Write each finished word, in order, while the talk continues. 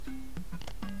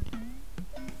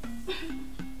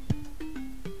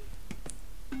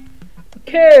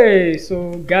Okay,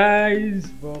 so guys,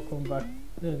 welcome back.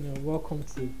 Welcome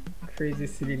to Crazy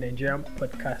Silly Nigerian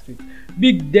podcast with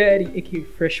Big Daddy, aka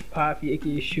Fresh Papi,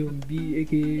 aka Shumbi,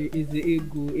 aka Is the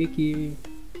Ego, aka.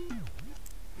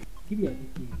 Give me an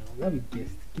aka now. We have a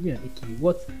guest. Give me an aka.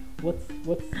 What?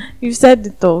 You said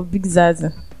it all, Big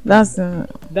Zazie. That's That's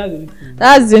the only thing.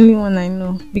 that's the only one I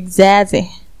know. Big Zazie.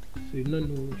 So you don't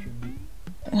know who Shumbi.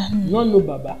 You don't know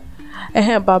Baba.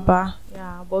 Baba.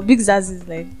 Yeah, but Big Zazie is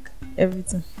like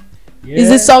everything. Yeah. It's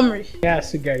a summary. Yeah,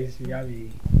 so guys, we have a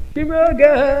female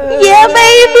girl. Yeah,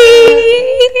 baby.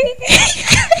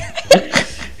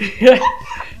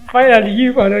 Finally,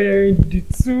 you are not hearing the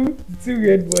two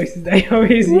weird voices that you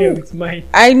always hear with mine.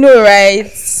 I know, right?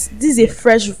 This is a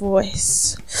fresh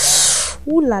voice.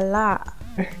 Ooh la la.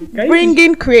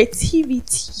 Bringing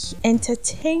creativity,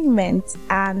 entertainment,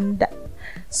 and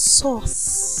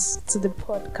sauce to the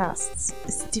podcast.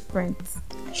 It's different.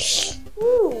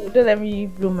 Ooh, don't let me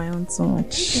blow my own so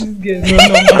much. This girl is not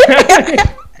normal.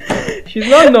 She's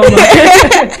not normal.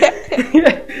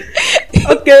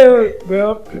 Okay,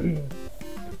 well,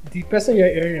 the person you're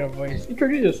hearing your voice,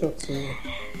 introduce yourself to me.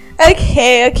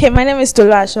 Okay. My name is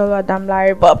Tlash the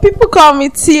Demonologist, but people call me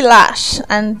Tlash,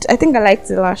 and I think I like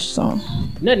Tlash song.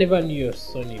 I never knew your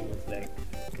surname was like.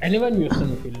 I never knew your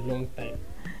surname for a long time.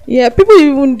 Yeah, people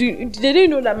even they didn't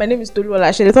know that my name is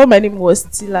Tlash. They thought my name was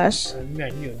Tlash. I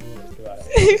knew your name was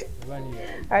Tlash.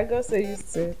 I got so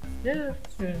used to it. Yeah.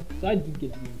 So I did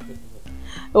get the name first of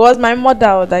all. It was my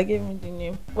mother that gave me the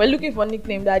name. We're looking for a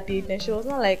nickname that day, then she was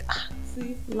not like,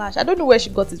 see, Lash. I don't know where she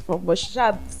got it from, but she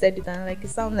had said it and like it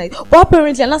sounded like. But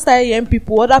apparently, and I started hearing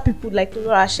people, other people like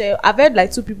Lash. I've heard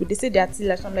like 2 people, they say they are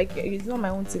Tlash. I'm like, it's not my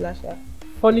own Tlash. Yeah.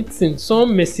 Funny thing,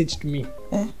 someone messaged me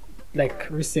like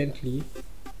recently,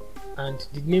 and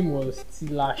the name was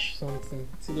Tlash something,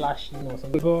 Tlash or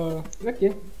something. But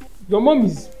okay, your mom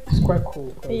is quite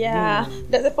cool. Yeah,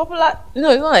 there's a popular. No,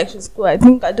 it's not like she's cool. I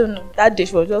don't know. That day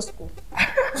she was just cool.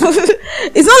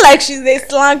 It's not like she's a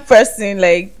slang person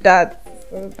like that.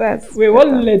 So that's. Wait, what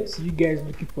led to you guys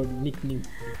looking for the nickname in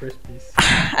the first place?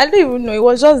 I don't even know. It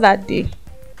was just that day.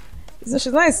 So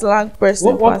she's not a slang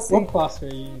person. What class were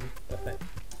you in that time?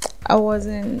 I know I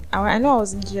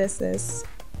was in GSS.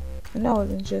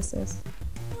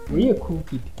 Were you a cool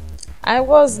kid? I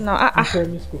was now. In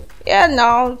primary school? Yeah,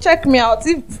 now check me out.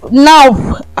 If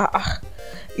now,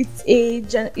 it's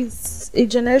a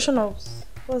generation of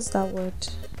what's that word?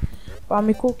 But I'm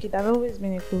a cool kid. I've always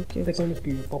been a cool kid. Secondary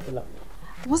school, you were popular.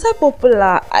 Was I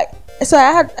popular? I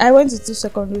went to 2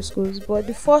 secondary schools, but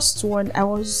the first one I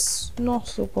was not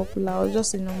so popular. I was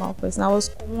just a normal person. I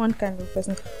was one kind of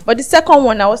person. But the second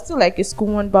one I was still like a school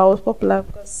one, but I was popular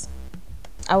because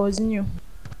I was new.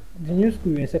 The new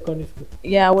school, in secondary school.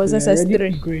 Yeah, I was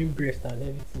SS3. Growing breast and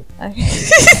everything.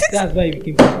 That's why you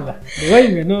became popular. But when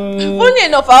you were not. Funny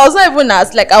enough, I was not even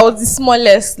as like I was the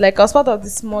smallest. Like I was part of the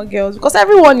small girls because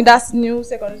everyone in that new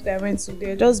secondary school I went to,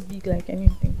 they're just big like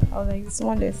anything. I was like the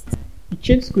smallest. You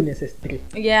changed school in SS3.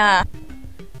 Yeah.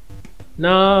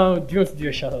 Now, do you want to do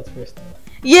your shout out first?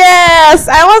 Yes,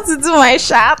 I want to do my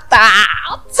shout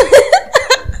out.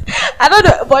 I don't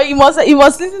know, but you must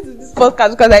listen to this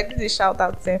podcast because I did a shout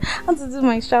out to him. I want to do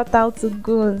my shout out to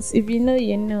Goons. If you know,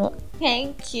 you know.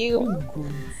 Thank you.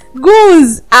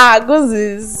 Goons. Goons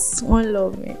is one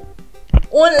love, man.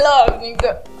 One love,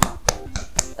 nigga.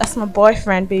 That's my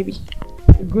boyfriend, baby.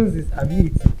 Goons is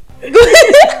ability.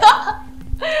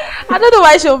 I don't know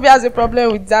why Shobi has a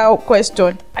problem with that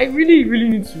question. I really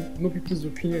need to know people's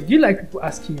opinion. Do you like people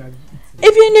asking you?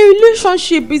 If you're in a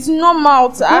relationship, it's normal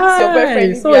to ask your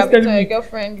boyfriend if you have to your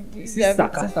girlfriend.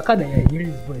 Saka that you're hearing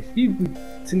his voice. People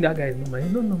think that guy is normal.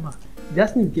 He's not normal. They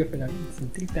ask his girlfriend and eats him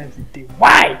 3 times a day.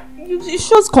 Why? It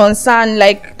shows concern.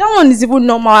 Like that one is even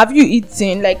normal. Have you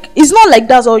eaten? Like it's not like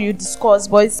that's all you discuss,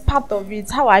 but it's part of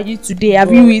it. How are you today?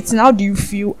 Have you eaten? How do you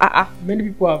feel? Many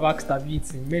people have asked, have you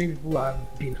eaten? Many people have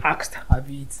been asked, have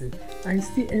you eaten? And it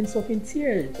still ends up in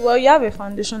tears. Well, you have a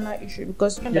foundational issue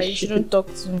because you shouldn't talk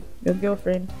to your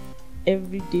girlfriend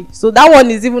every day. So that one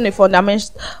is even a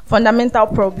fundamental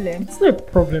problem. It's not a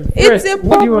problem. It's a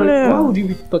problem. Why would you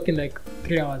be talking like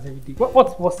 3 hours every day?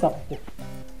 What's WhatsApp for?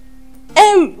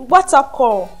 WhatsApp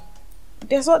call.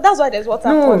 That's why there's WhatsApp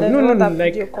call. No.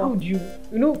 Like, how would you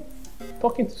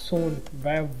talking to someone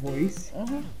via voice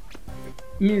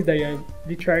means that you're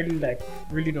literally like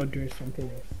really not doing something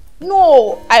else.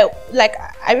 No, I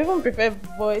even prefer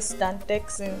voice than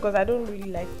texting because I don't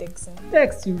really like texting.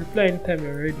 Text, you reply anytime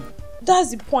you're ready.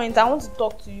 that's the point. I want to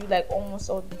talk to you like almost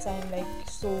all the time, like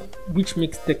so. Which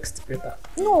makes text better.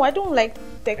 No, I don't like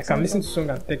texting. I can listen to song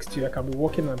and text you. I can be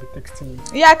walking and be texting you.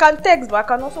 Yeah, I can text, but I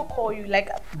can also call you. Like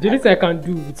the only thing I can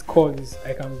do with calls is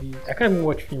I can't even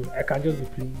watch film. I can just be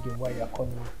playing game while you're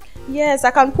calling me. Yes,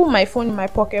 I can put my phone in my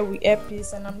pocket with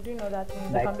earpiece and I'm doing other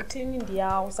things. Like, I can be cleaning the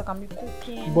house. I can be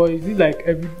cooking. But is it like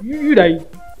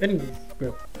anyways,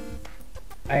 bro?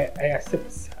 I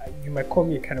accept you might call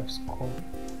me a kind of scum,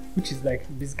 which is like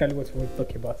basically what we want to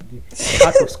talk about today.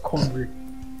 Part of scumbery,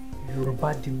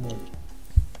 Yoruba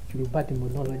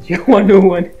demonology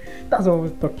 101. That's what we're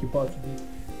talking about today.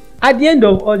 At the end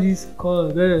of all these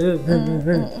calls,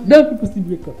 don't people still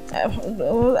break up?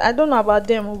 I don't know about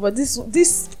them, but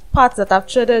this part that I've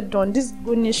treaded on, this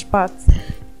greenish part,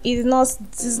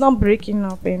 it's not breaking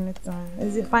up anytime.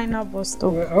 It's the final bus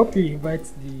stop. Well, I hope you invite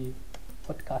the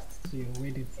podcast to your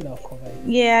wedding till I'll cover it.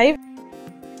 Yeah.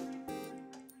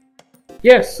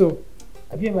 Yes, so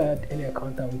have you ever had any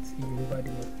encounter with Yoruba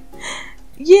demon?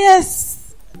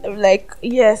 Yes.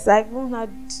 Yes, I've even had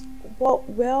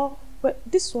well,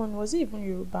 this one was it even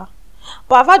Yoruba?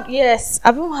 But I've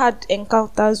even had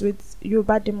encounters with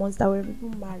Yoruba demons that were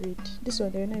even married. This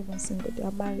one, they're not even single, they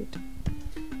are married.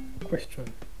 Question.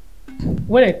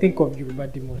 When I think of Yoruba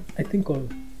demons, I think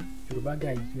of Yoruba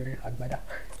guys wearing agbada.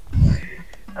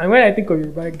 And when I think of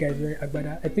Yoruba guys wearing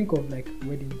agbada, I think of like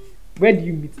weddings. Where do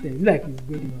you meet them? Is it like it's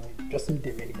wedding or you just meet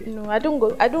them anywhere? No, I don't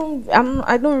go. I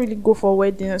don't really go for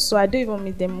weddings, so I don't even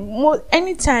meet them.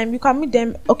 Anytime you can meet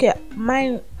them. Okay,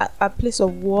 mine a place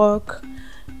of work.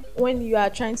 When you are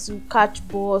trying to catch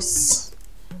bus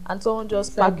and someone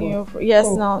just parking your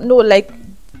no, like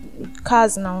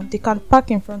cars now, they can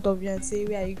park in front of you and say,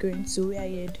 where are you going to, where are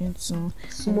you heading to?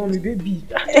 Mommy, baby.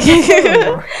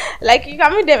 Like you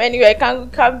can meet them anywhere.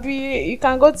 You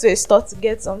can go to a store to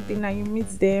get something and you meet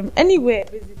them anywhere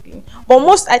basically.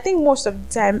 But I think most of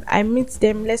the time I meet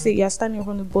them, let's say you're standing in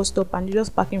front of the bus stop and they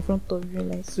just park in front of you,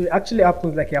 like. So it actually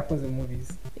happens like it happens in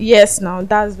movies. Yes, now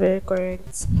that's very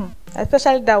correct.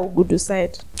 Especially that Ugudu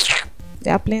side.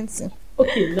 There are plenty.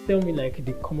 Okay, now tell me like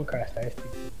the common characteristics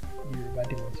of Yoruba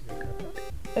demons you encountered.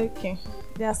 Okay,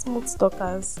 they are smooth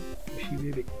talkers.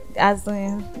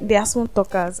 They are smooth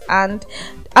talkers, and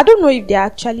I don't know if they are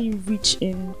actually rich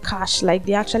in cash, like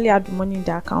they actually have the money in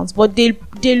their accounts, but they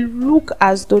look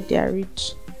as though they are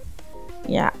rich.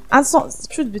 Yeah, and so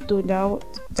truth be told, they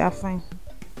are fine.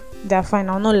 They are fine.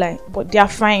 I'll not lie, but they are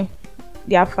fine.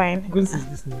 They are fine. Good is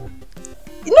this now.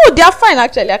 No, they are fine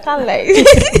actually. I can't lie.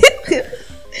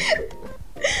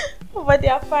 But they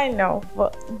are fine now.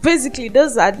 But basically,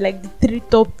 those are like the 3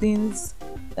 top things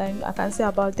that I can say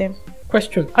about them.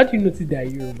 Question: how do you notice they are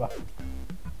Yoruba?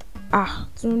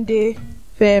 Tunde,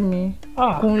 Femi,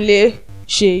 Kunle,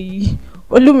 Sheyi,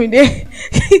 Olumide.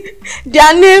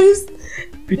 Their names.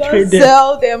 Betray them.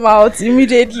 Sell them out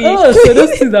immediately. Oh, so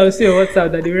those things I will say on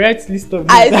WhatsApp that the right list of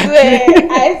names.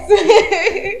 I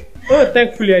swear. Oh,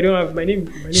 thankfully I don't have my name.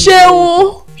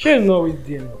 Shehu. Shehu is not always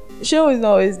there now. Shehu is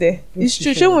not always there. It's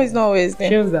true. Shehu is not always there.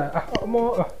 Shehu's that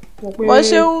more. But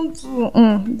Shehu too.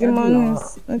 The money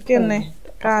is okay. Ne.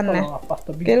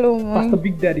 Pastor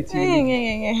Big Daddy too.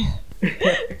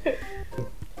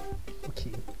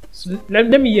 Okay. So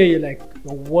let me hear you like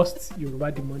your worst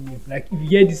Yoruba demon name. Like if you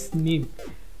hear this name,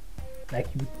 like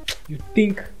you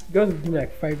think just give me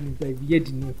like 5 names. Like if you hear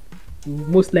the name, you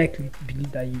most likely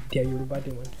believe that they are Yoruba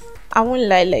demons. I won't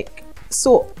lie. Like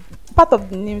so, part of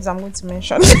the names I'm going to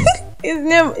mention, his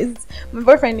name is my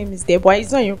boyfriend name is there, but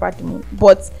it's not Yoruba demon.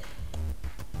 But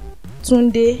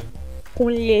Tunde,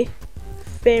 Kunle,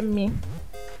 Femi,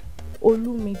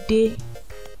 Olumide.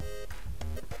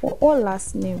 What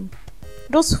last name?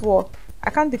 Those 4. I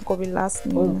can't think of a last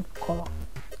name. Kola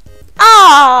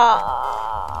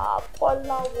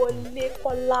Wole,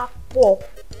 Kola Po,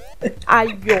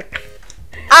 Ayo.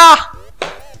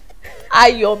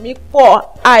 Ayo mi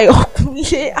po, Ayo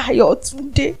Kunle, Ayo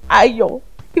Tunde, Ayo.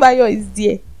 If Ayo is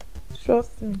there,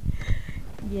 trust me.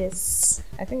 Yes,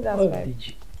 I think that's right.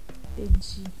 Deji.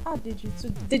 Deji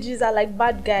too. Dejis are like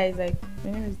bad guys. Like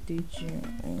my name is Deji.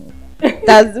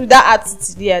 That's that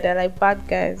attitude. Yeah, they're like bad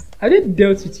guys. I didn't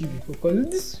dealt with you before because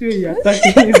this way you're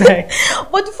attacking me like.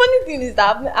 But the funny thing is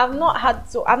that I've not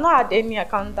had any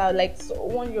account that like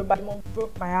one Yoruba demon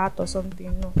broke my heart or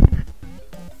something. No.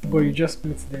 But you just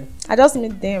meet them. I just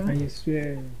meet them. And you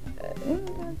swear. I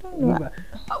don't know.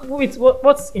 Wait,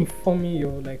 what's informing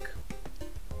your like?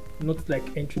 Not like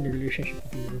entering a relationship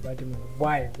with the Yoruba demon.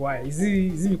 Why? Is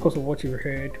it because of what you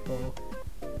heard or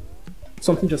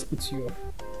something just puts you off?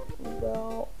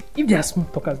 Well, if they are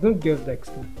smooth talkers, don't girls like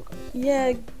smooth talkers?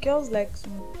 Yeah, girls like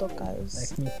smooth talkers.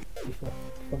 Like me before.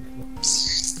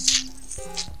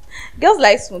 Girls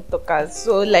like smooth talkers,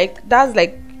 so like that's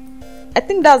like I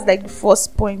think that's like the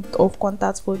first point of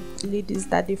contact for ladies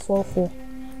that they fall for.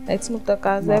 Like smooth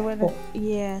talkers,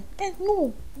 yeah.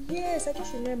 No, yes, I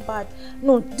just remembered.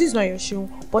 No, this is not your show,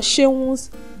 but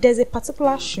Sheuns, there's a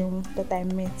particular Sheun that I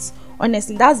met.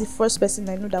 Honestly, that's the first person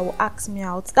I know that will ask me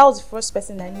out. That was the first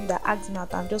person I knew that asked me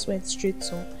out and just went straight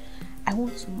to,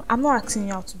 I'm not asking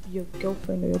you out to be your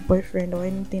girlfriend or your boyfriend or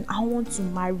anything. I want to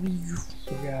marry you.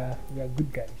 So we are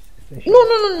good guys.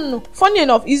 No. Funny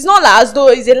enough, it's not like as though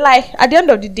it's a lie. At the end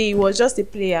of the day, he was just a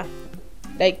player.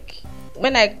 Like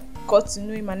when I got to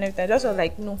know him and everything, I just was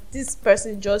like, no, this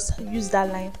person just used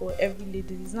that line for every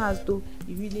lady. It's not as though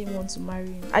he really wants to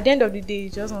marry him. At the end of the day, he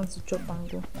just wants to chop and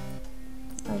go.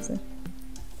 That's it.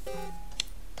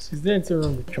 So is there anything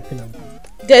wrong with chopping and going?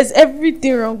 There's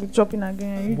everything wrong with chopping and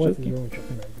going. What is wrong with chopping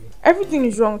and going? Everything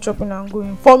is wrong with chopping and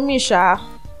going. For me,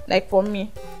 like for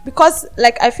me, because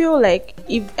like I feel like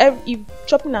if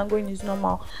chopping and going is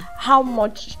normal, how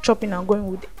much chopping and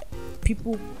going would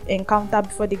people encounter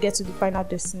before they get to the final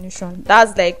destination?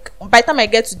 That's like by the time I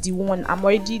get to the one, I'm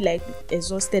already like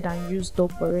exhausted and used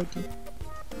up already,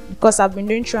 because I've been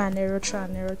doing trial and error.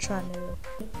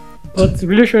 But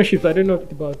relationships, I don't know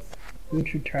about going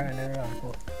through trial and error and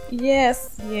all.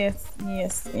 Yes.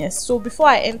 So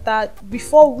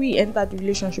before we enter the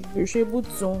relationship, we should be able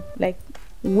to like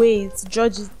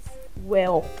judge it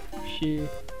well.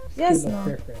 Yes,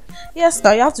 no. Yes,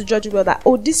 now you have to judge it well. That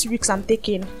this risk I'm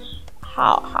taking,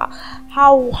 how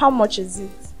much is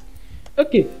it?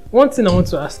 Okay, one thing I want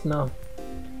to ask now.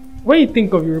 When you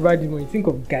think of Yoruba demon, you think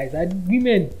of guys.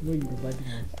 Women know Yoruba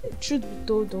demons. Truth be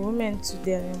told, the women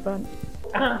today are Yoruba.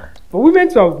 But women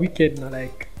too are wicked now,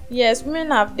 like. Yes,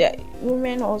 women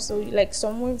also, like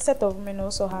some set of women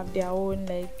also have their own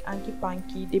like hanky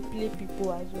panky. They play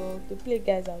people as well, they play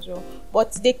guys as well,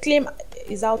 but they claim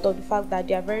is out of the fact that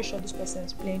they are very sure this person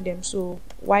is playing them, so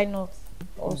why not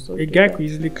also a guy could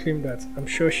easily claim that I'm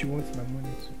sure she wants my money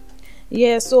too.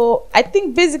 Yeah, so I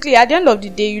think basically at the end of the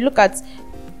day, you look at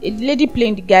a lady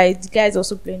playing the guy is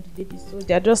also playing the lady, so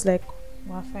they're just like,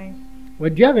 we're fine. Well,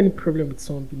 do you have any problem with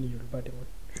someone being a Yoruba demon?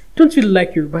 Don't you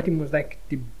like Yoruba demons, like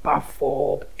the bath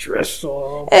up, dress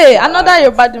up? Hey, another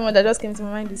Yoruba demon that just came to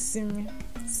my mind is Simi.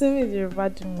 Simi is Yoruba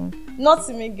demon. Not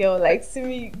Simi girl, like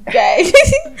Simi guy.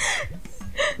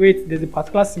 Wait, there's a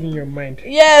particular Simi in your mind.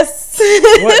 Yes.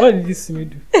 What did this Simi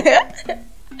do?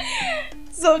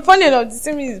 So funny enough, the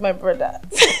Simi is my brother.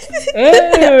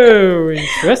 Oh,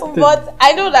 interesting. But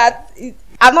I know that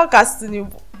I'm not casting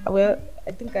him. Well,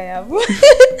 I think I am.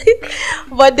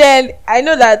 But then I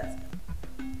know that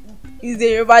he's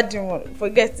a Yoruba demon.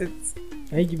 Forget it.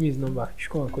 Can you give me his number? You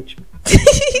should come and coach me.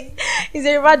 He's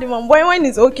a Yoruba demon. But when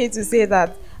it's okay to say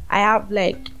that I have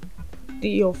like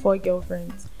 3 or 4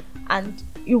 girlfriends, and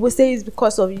you will say it's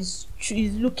because of he's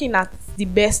looking at the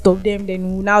best of them, then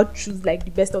we will now choose like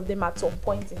the best of them at some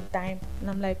point in time. And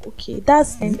I'm like, okay,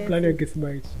 that's he's planning on getting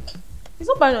married soon. He's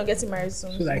not planning on getting married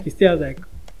soon. So like he still has like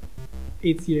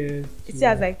 8 years. He still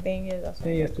has like 10 years or something.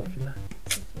 10 years to finish.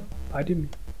 Pardon me.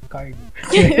 Carry me.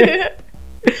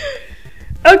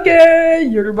 Okay,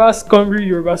 Yoruba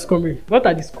scummy. What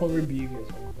are these scummy behaviors?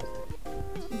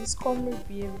 These scummy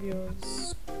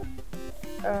behaviors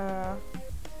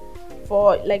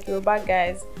for like Yoruba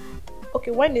guys.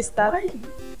 Okay, when they start.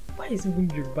 Why is even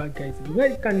Yoruba guys?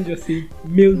 Why can't you just say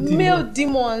male demons? Male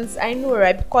demons, I know,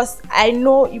 right? Because I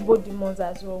know Igbo demons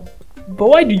as well. But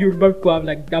why do Yoruba people have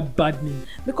like that bad name?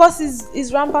 Because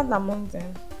it's rampant among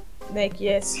them. Like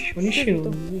yes. I'm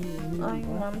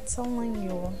telling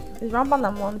you, it's rampant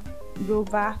among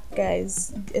Yoruba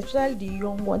guys, especially the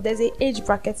young ones. There's an age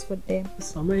bracket for them.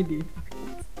 Somebody. You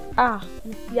are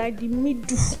in the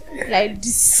middle, like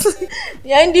this.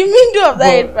 You are in the middle of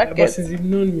that age bracket. But since you've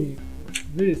known me,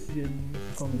 big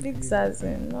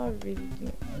Zazen, not really.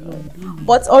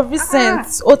 But of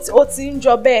recent, Oti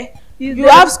Njobe, you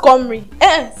have scummery.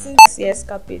 Since the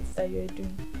escapades that you're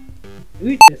doing.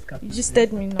 Which escapade? You just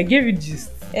told me now. I gave you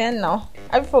gist. No.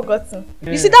 I've forgotten.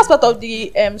 You see, that's part of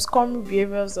the scummery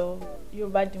behaviors of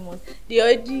Yoruba demons. They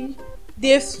already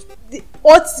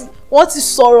what is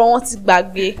sorrow, what is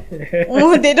bagbe.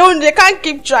 They can't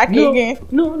keep track again.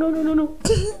 No.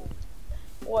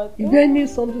 What? If I need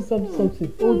something,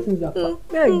 all things are fine.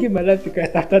 May I give my life to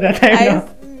Christ after that time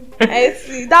I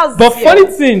see. That's but funny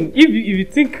thing, if you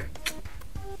think,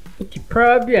 okay,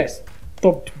 probably I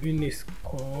stopped being a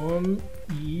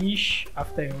scum-ish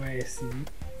after NYSC.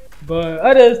 But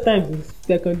other times in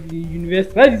secondary,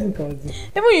 university, why do you think I was doing?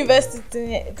 Even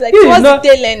university, like towards the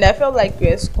tail end, I felt like you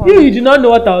were scum. You did not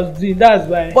know what I was doing, that's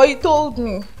why. But you told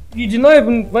me. You did not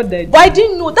even what they did. But I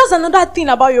didn't know. That's another thing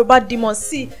about your bad demons.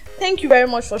 See, thank you very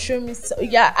much for showing me.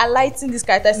 Highlighting this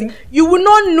character. You will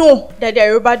not know that they are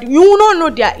Yoruba. You will not know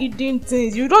they are eating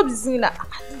things. You don't be seeing that.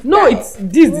 No, it's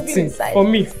this the thing for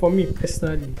me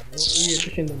personally.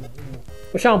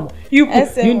 You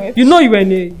know you were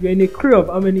in a crew of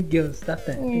how many girls that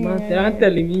time? Man, they aren't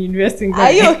telling me investing.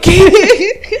 Are you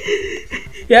okay?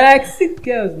 You're like 6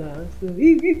 girls now. So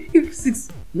if 6,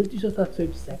 not just at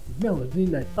 12 disciples. Me, I was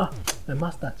doing like my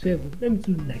master 12. Let me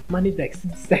do like manage like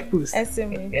 6 disciples.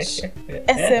 SMH.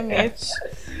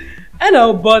 I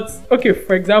know, but okay.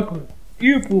 For example,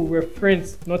 you people were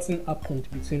friends. Nothing happened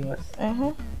between us.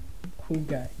 Cool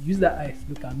guy. Use that eyes.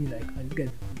 Look at me like, this guy's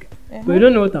a cool guy. But you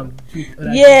don't know what I'm doing.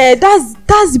 Yeah, that's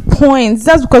the point.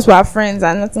 That's because we are friends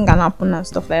and nothing can happen and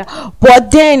stuff like that.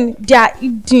 But then they are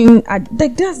eating.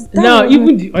 Now,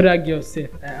 even the other girls said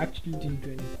I actually didn't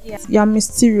do anything. Yeah. You're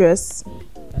mysterious.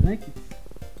 I like it.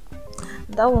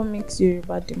 That one makes you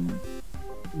Yoruba demon.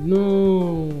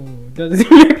 No, does it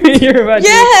make me Yoruba demon?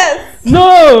 Yes.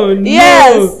 No.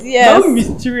 Yes. No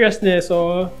mysteriousness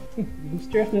or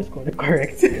mysteriousness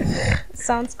correct.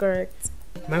 Sounds correct.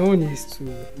 My own is to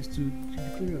the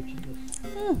glory of Jesus.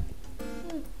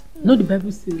 No, the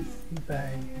Bible says if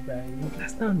I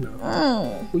understand now.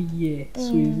 Oh yeah. So I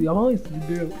want to the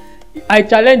glory of. I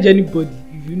challenge anybody.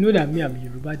 If you know that I'm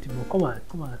Yoruba demon, come on.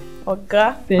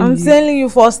 Okay. I'm telling you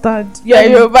firsthand. You're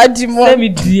Yoruba demon. Send me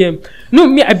DM. No,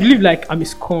 me. I believe like I'm a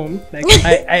scum. Like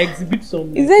I exhibit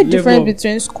some. Is there a difference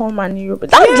between scum and Yoruba?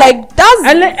 I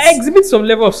exhibit some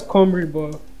level of scummery,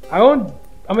 but I don't.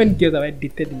 How many girls have I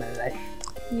dated in my life?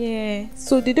 Yeah,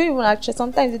 so they don't even actually.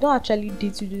 Sometimes they don't actually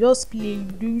date you. They just play you.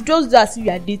 You just do as if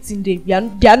you are dating them.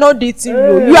 They are not dating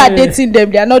you. You are dating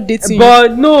them. They are not dating but you.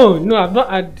 But no, I've not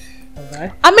had. Have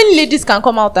I? How many ladies can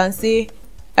come out and say,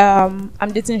 "I'm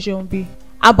dating Shombi"?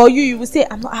 About you will say,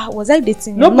 "I'm not." Was I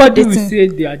dating? Nobody will say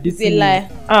they are dating. It's a lie.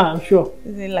 I'm sure.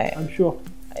 It's a lie.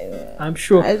 I'm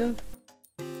sure. I don't.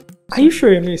 Are you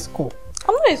sure your name is scum?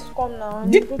 I'm not a scum now.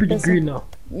 Did pedigree now?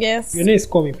 Yes. Your name is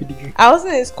scum in pedigree. I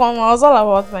wasn't a scum. I was all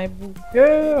about my book.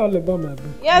 Yeah, all about my book.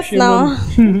 Yes, now.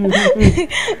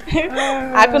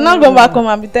 I could not go back home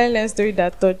and be telling them story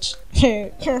that touch.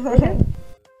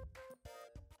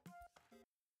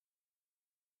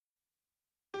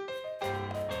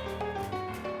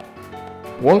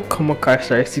 One common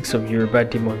characteristics of Yoruba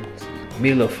demons,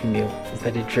 male or female, is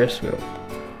that they dress well.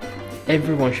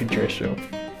 Everyone should dress well.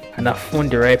 And I've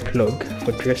found the right plug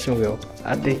for dressing well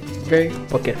at a very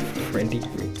pocket-friendly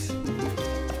rate.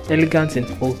 Elegance in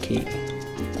OK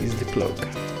is the plug.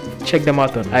 Check them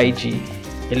out on IG,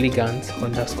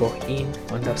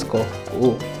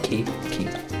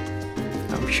 elegance_in_OKK.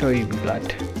 I'm sure you'll be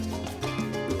glad.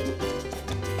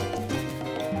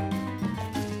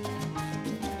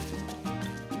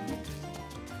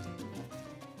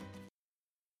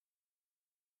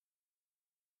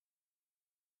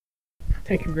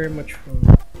 Thank you very much for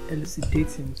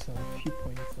elucidating some few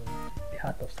points on the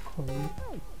heart of scum.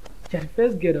 You're the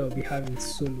first girl that will be having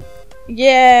solo.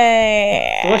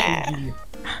 Yeah. So what should we give you?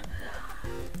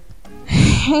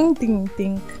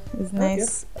 Anything is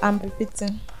nice. Okay. I'm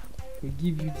befitting. We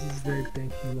give you this very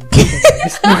thank you.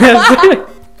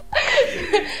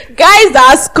 Guys,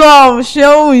 that's scum.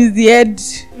 Sean is the head.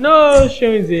 No,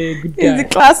 Sean is a good guy. He's the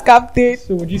class captain.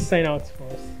 So would you sign out for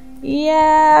us?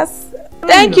 Yes.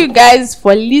 Thank you guys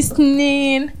for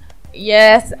listening.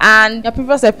 Yes, and the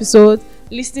previous episode,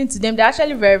 listening to them, they're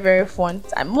actually very, very fun.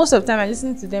 And most of the time I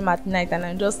listen to them at night and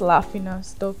I'm just laughing and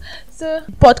stuff. So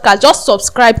podcast, just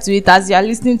subscribe to it as you are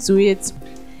listening to it.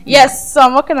 Yes, so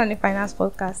I'm working on a finance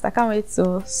podcast. I can't wait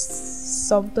to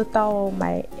total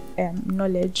my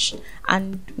knowledge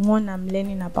and one I'm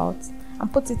learning about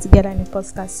and put it together in a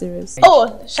podcast series.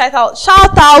 Oh, shout out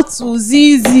to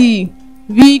Zizi,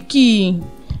 Vicky,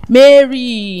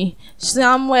 Mary,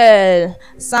 Samuel,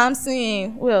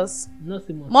 Samson. Who else?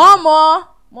 Nothing more. Momo.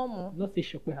 Not say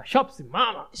Shopsy,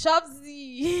 Mama.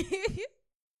 Shopsy.